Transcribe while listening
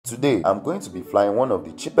Today, I'm going to be flying one of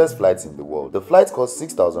the cheapest flights in the world. The flight costs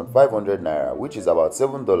 6,500 Naira, which is about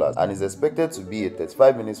 $7, and is expected to be a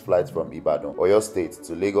 35 minutes flight from Ibadan, Oyo State,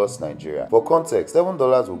 to Lagos, Nigeria. For context,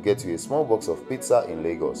 $7 will get you a small box of pizza in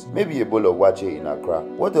Lagos, maybe a bowl of wache in Accra.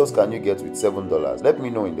 What else can you get with $7? Let me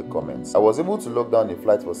know in the comments. I was able to lock down a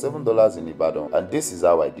flight for $7 in Ibadan, and this is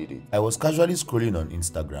how I did it. I was casually scrolling on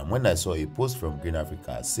Instagram when I saw a post from Green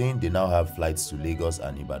Africa saying they now have flights to Lagos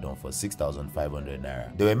and Ibadan for 6,500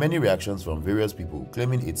 Naira. There were many reactions from various people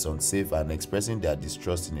claiming it's unsafe and expressing their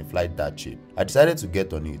distrust in a flight that cheap. I decided to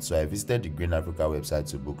get on it, so I visited the Green Africa website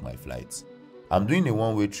to book my flights. I'm doing a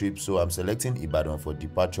one-way trip, so I'm selecting Ibadan for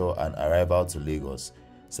departure and arrival to Lagos.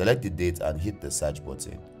 Select the date and hit the search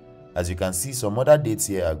button. As you can see, some other dates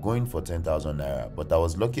here are going for 10,000 Naira, but I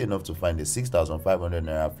was lucky enough to find a 6,500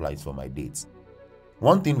 Naira flight for my dates.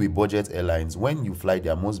 One thing with Budget Airlines, when you fly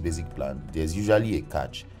their most basic plan, there's usually a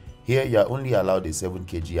catch. Here, you are only allowed a 7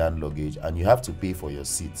 kg hand luggage, and you have to pay for your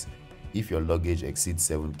seat. If your luggage exceeds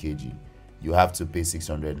 7 kg, you have to pay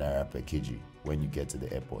 600 Naira per kg when you get to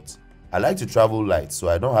the airport. I like to travel light, so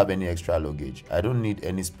I don't have any extra luggage. I don't need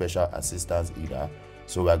any special assistance either,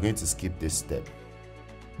 so we are going to skip this step.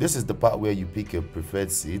 This is the part where you pick your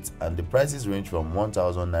preferred seat, and the prices range from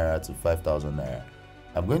 1,000 Naira to 5,000 Naira.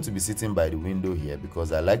 I'm going to be sitting by the window here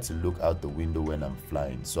because I like to look out the window when I'm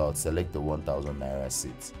flying, so I'll select the 1,000 Naira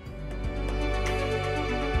seat.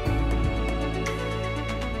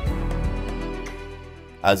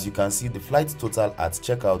 As you can see, the flight total at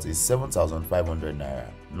checkout is 7,500 Naira.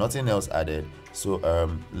 Nothing else added, so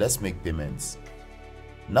let's make payments.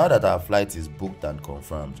 Now that our flight is booked and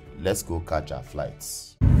confirmed, let's go catch our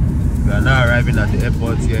flights. We are now arriving at the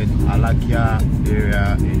airport here in Alakia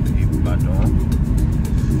area in Ibadan.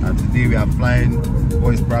 And today we are flying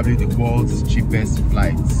what is probably the world's cheapest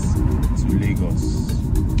flights to Lagos.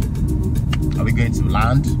 Are we going to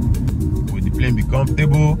land? Will the plane be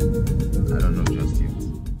comfortable? I don't know just yet.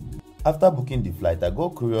 After booking the flight, I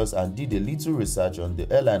got curious and did a little research on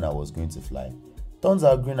the airline I was going to fly. Turns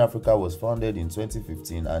out Green Africa was founded in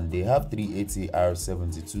 2015 and they have 3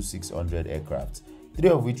 ATR-72-600 aircraft, 3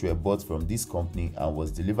 of which were bought from this company and was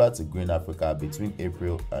delivered to Green Africa between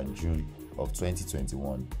April and June of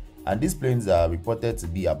 2021. And these planes are reported to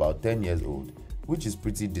be about 10 years old, which is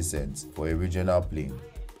pretty decent for a regional plane.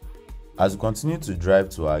 As we continue to drive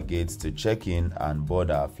to our gates to check in and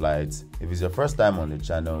board our flights, if it's your first time on the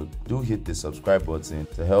channel, do hit the subscribe button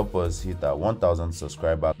to help us hit our 1,000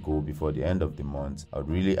 subscriber goal before the end of the month. I would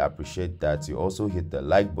really appreciate that you also hit the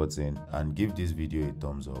like button and give this video a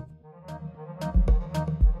thumbs up.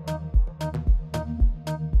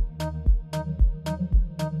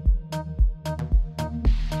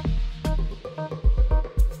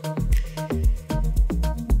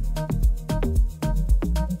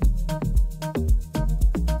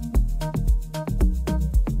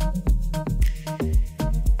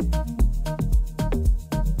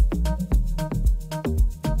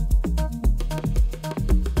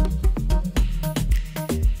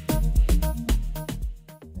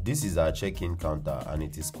 This is our check-in counter and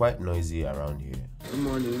it is quite noisy around here. Good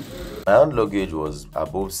morning. My hand luggage was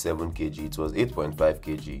above 7 kg, it was 8.5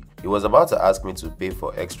 kg. He was about to ask me to pay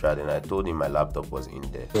for extra, then I told him my laptop was in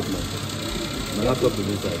there. My laptop is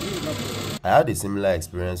inside. I had a similar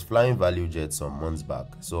experience flying value jet some months back,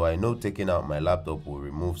 so I know taking out my laptop will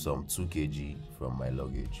remove some 2 kg from my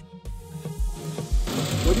luggage.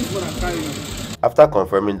 What is what I'm carrying? After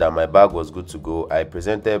confirming that my bag was good to go, I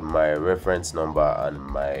presented my reference number and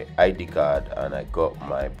my ID card and I got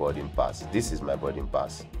my boarding pass. This is my boarding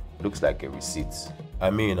pass. Looks like a receipt. I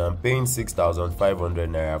mean, I'm paying 6,500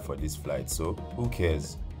 Naira for this flight, so who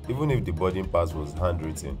cares? Even if the boarding pass was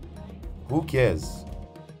handwritten, who cares?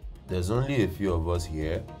 There's only a few of us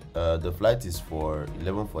here. The flight is for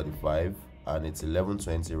 11:45 and it's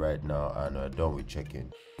 11:20 right now and we're done with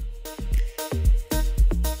check-in.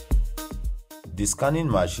 The scanning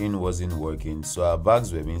machine wasn't working, so our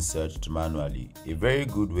bags were being searched manually. A very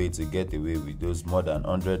good way to get away with those more than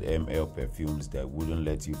 100 ml perfumes that wouldn't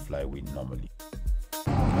let you fly with normally.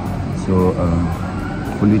 So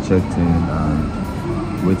fully checked in and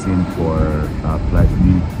waiting for our flight.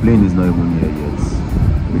 The plane is not even here yet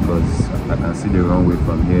because I can see the runway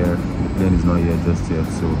from here. The plane is not here just yet,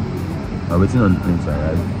 so I'm waiting on the plane to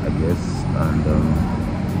arrive, I guess. And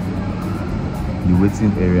the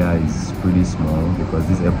waiting area is pretty small because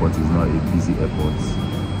this airport is not a busy airport.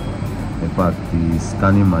 In fact, the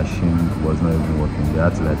scanning machine was not even working. They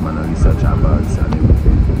had to like manually search our bags and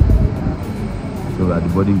everything. So we're at the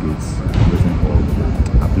boarding gates waiting for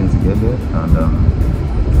our plane to get there and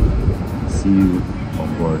see you on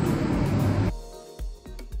board.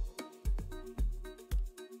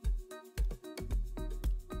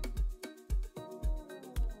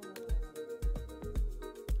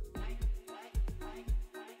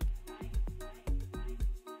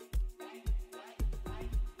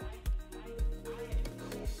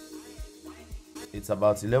 It's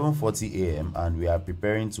about 11:40 a.m. and we are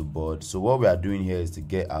preparing to board. So what we are doing here is to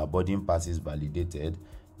get our boarding passes validated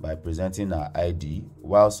by presenting our ID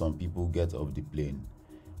while some people get off the plane.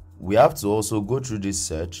 We have to also go through this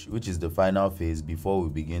search, which is the final phase before we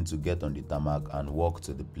begin to get on the tarmac and walk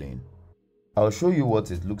to the plane. I'll show you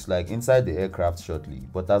what it looks like inside the aircraft shortly,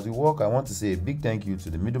 but as we walk, I want to say a big thank you to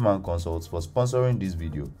the Middleman Consults for sponsoring this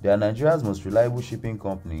video. They are Nigeria's most reliable shipping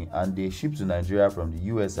company and they ship to Nigeria from the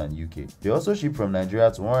US and UK. They also ship from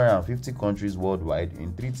Nigeria to 150 countries worldwide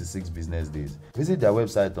in 3 to 6 business days. Visit their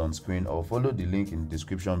website on screen or follow the link in the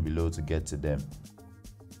description below to get to them.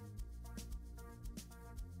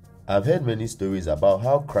 I've heard many stories about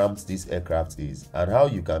how cramped this aircraft is and how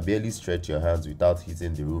you can barely stretch your hands without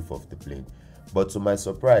hitting the roof of the plane. But to my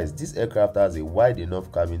surprise, this aircraft has a wide enough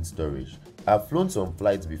cabin storage. I've flown some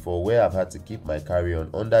flights before where I've had to keep my carry-on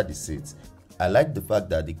under the seats. I like the fact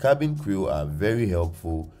that the cabin crew are very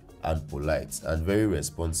helpful and polite and very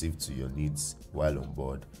responsive to your needs while on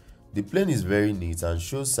board. The plane is very neat and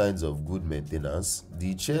shows signs of good maintenance.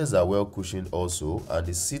 The chairs are well cushioned also and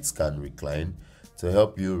the seats can recline to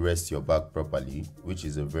help you rest your back properly, which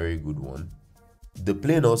is a very good one. The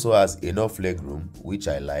plane also has enough legroom, which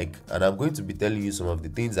I like, and I'm going to be telling you some of the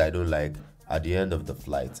things I don't like at the end of the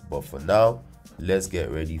flight. But for now, let's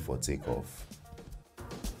get ready for takeoff.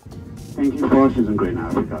 Thank you for choosing Great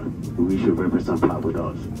Africa. We wish you very best and fly with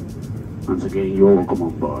us. Once again, you're welcome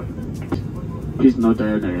on board. Please note that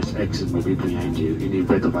your nearest exit may be behind you in the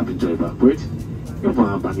event of having to evacuate. If you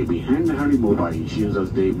have baggage behind and remove our issues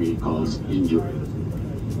as they may cause injury.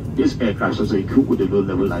 This aircraft is also equipped with a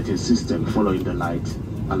low-level lighting system following the light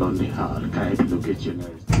along the hull. Can you locate your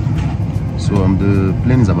nearest? So the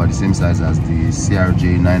plane is about the same size as the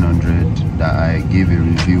CRJ 900 that I gave a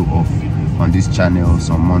review of on this channel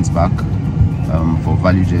some months back for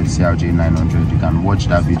ValueJet CRJ 900. You can watch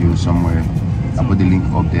that video somewhere. I'll put the link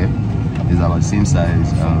up there. It's about the same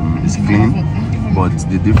size. It's clean, but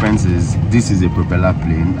the difference is this is a propeller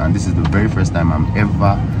plane and this is the very first time I'm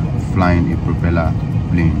ever flying a propeller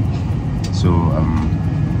plane. So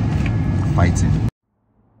fighting.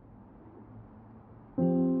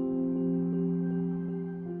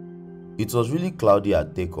 It was really cloudy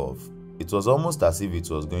at takeoff. It was almost as if it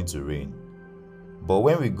was going to rain. But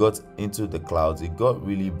when we got into the clouds, it got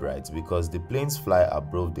really bright because the planes fly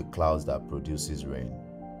above the clouds that produces rain.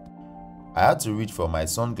 I had to reach for my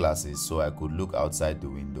sunglasses so I could look outside the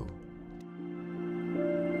window.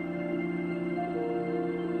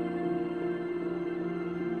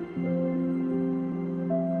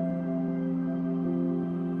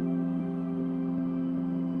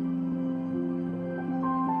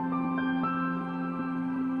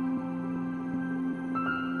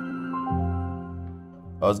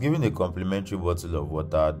 I was given a complimentary bottle of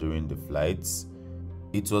water during the flights.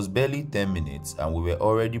 It was barely 10 minutes and we were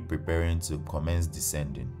already preparing to commence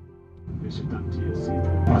descending.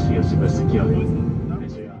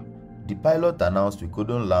 The pilot announced we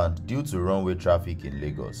couldn't land due to runway traffic in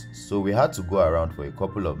Lagos, so we had to go around for a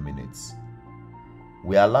couple of minutes.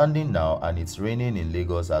 We are landing now and it's raining in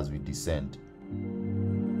Lagos as we descend.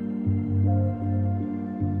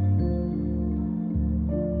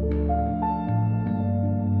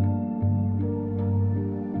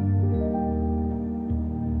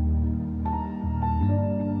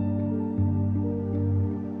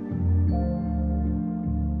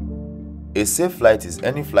 A safe flight is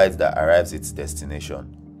any flight that arrives its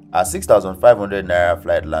destination. Our 6,500 Naira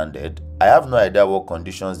flight landed. I have no idea what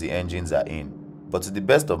conditions the engines are in, but to the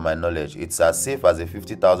best of my knowledge, it's as safe as a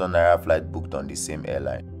 50,000 Naira flight booked on the same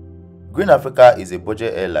airline. Green Africa is a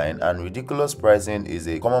budget airline and ridiculous pricing is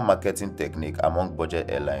a common marketing technique among budget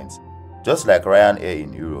airlines, just like Ryanair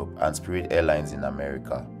in Europe and Spirit Airlines in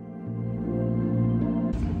America.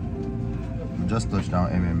 We just touched down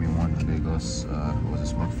MME1 in Lagos. It was a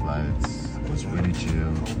smooth flight. It was really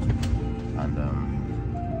chill, and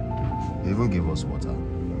they even gave us water. I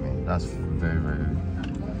mean, that's very, very.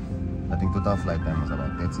 I think total flight time was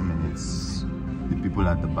about 30 minutes. The people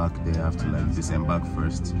at the back they have to like disembark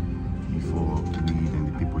first before we, and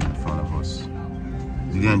the people in front of us.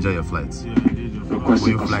 Did you enjoy your flight? Yeah, I did. Will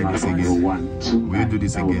you fly this again? Will you do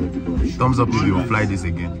this again? Thumbs up if you will fly this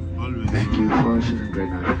again. Always. Thank you for choosing Great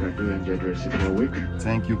Africa. Do enjoy the rest of your week.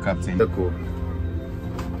 Thank you, Captain. Cool.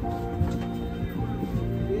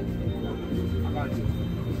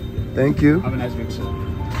 Thank you. Have a nice week, sir.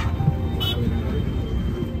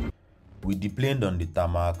 We deplaned on the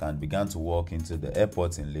tarmac and began to walk into the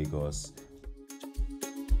airport in Lagos.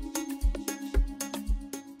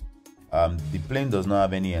 The plane does not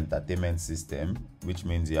have any entertainment system, which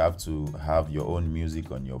means you have to have your own music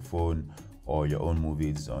on your phone or your own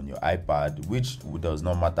movies on your iPad, which does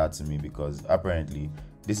not matter to me because apparently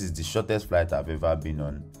this is the shortest flight I've ever been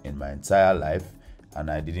on in my entire life,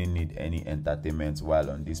 and I didn't need any entertainment while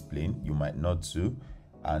on this plane. You might not too.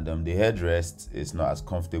 And the headrest is not as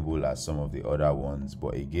comfortable as some of the other ones,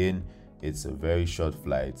 but again, it's a very short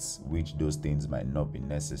flight, which those things might not be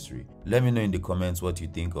necessary. Let me know in the comments what you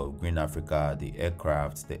think of Green Africa, the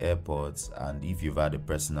aircraft, the airports, and if you've had a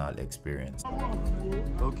personal experience.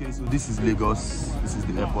 Okay, so this is Lagos. This is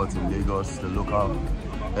the airport in Lagos, the local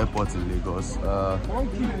airport in Lagos.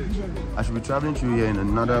 I should be traveling through here in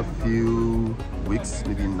another few weeks,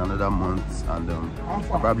 maybe in another month, and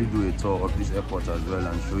I'll probably do a tour of this airport as well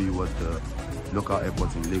and show you what the local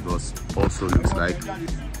airport in Lagos also looks like.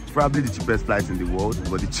 Probably the cheapest flight in the world,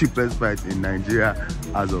 but the cheapest flight in Nigeria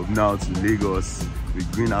as of now to Lagos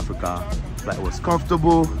with Green Africa. Flight was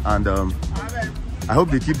comfortable, and I hope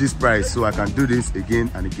they keep this price so I can do this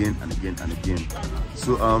again and again and again and again.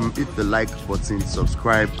 So hit the like button,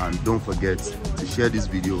 subscribe, and don't forget to share this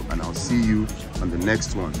video, and I'll see you on the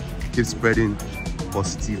next one. Keep spreading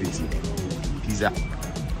positivity. Peace out.